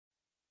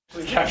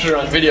Capture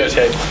on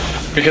videotape,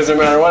 because no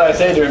matter what I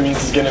say to him,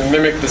 he's going to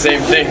mimic the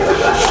same thing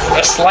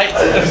a slight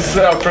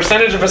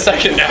percentage of a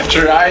second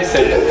after I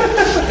say it,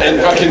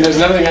 and fucking there's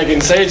nothing I can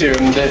say to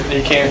him that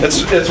he can't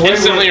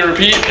instantly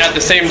repeat at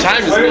the same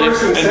time as me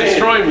and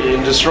destroy me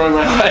and destroy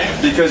my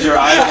life. Because your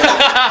eyes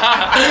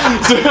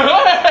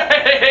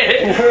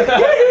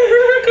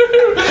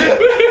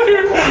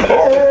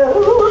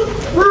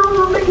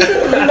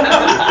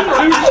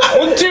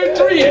One, two,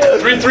 three,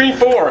 3, 3,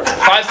 4,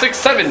 5, 6,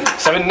 7,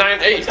 7, 9,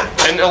 8,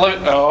 10,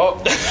 11.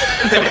 Oh,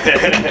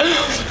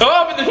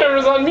 oh, but the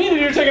camera's on me.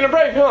 You're taking a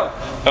break, huh?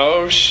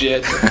 Oh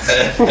shit.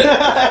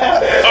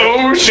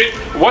 Oh shit.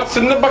 What's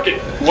in the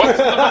bucket? What's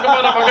in the bucket?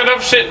 But a bucket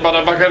of shit. But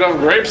a bucket of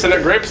grapes and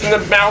grapes in the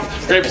mouth.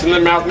 Grapes in the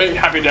mouth. Make it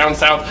happy down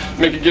south.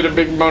 Make it get a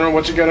big boner.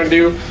 What you gonna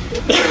do?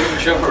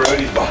 show him a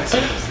roadie's box.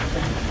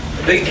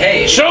 Big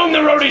hey. Show him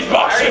the roadie's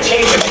box.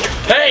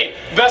 Hey,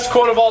 best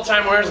quote of all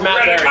time. Where's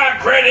Matt Berry? My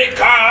credit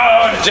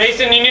card.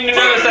 Jason, you need to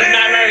know this as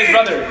Matt Berry's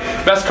brother.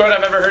 Best quote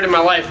I've ever heard in my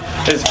life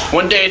is,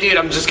 one day, dude,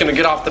 I'm just gonna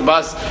get off the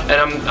bus and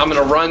I'm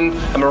gonna run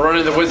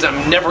into the woods.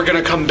 I'm never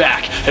gonna come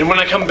back. And when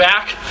I come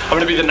back, I'm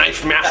gonna be the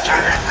knife master.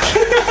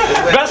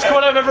 Best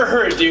quote I've ever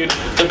heard, dude.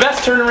 The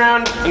best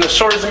turnaround in the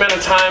shortest amount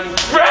of time.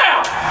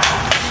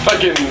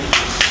 Fucking.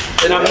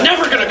 And I'm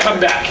never gonna come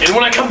back. And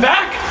when I come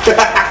back.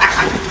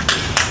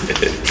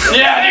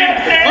 Yeah, dude,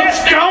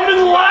 let's come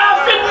and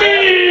laugh at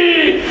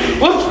me!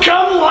 Let's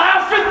come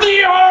laugh at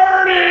the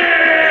artist!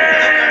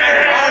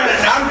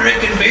 I'm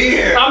drinking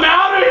beer. I'm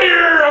out of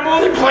here! I'm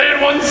only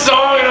playing one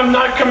song and I'm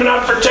not coming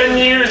out for 10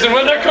 years, and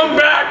when I come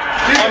back,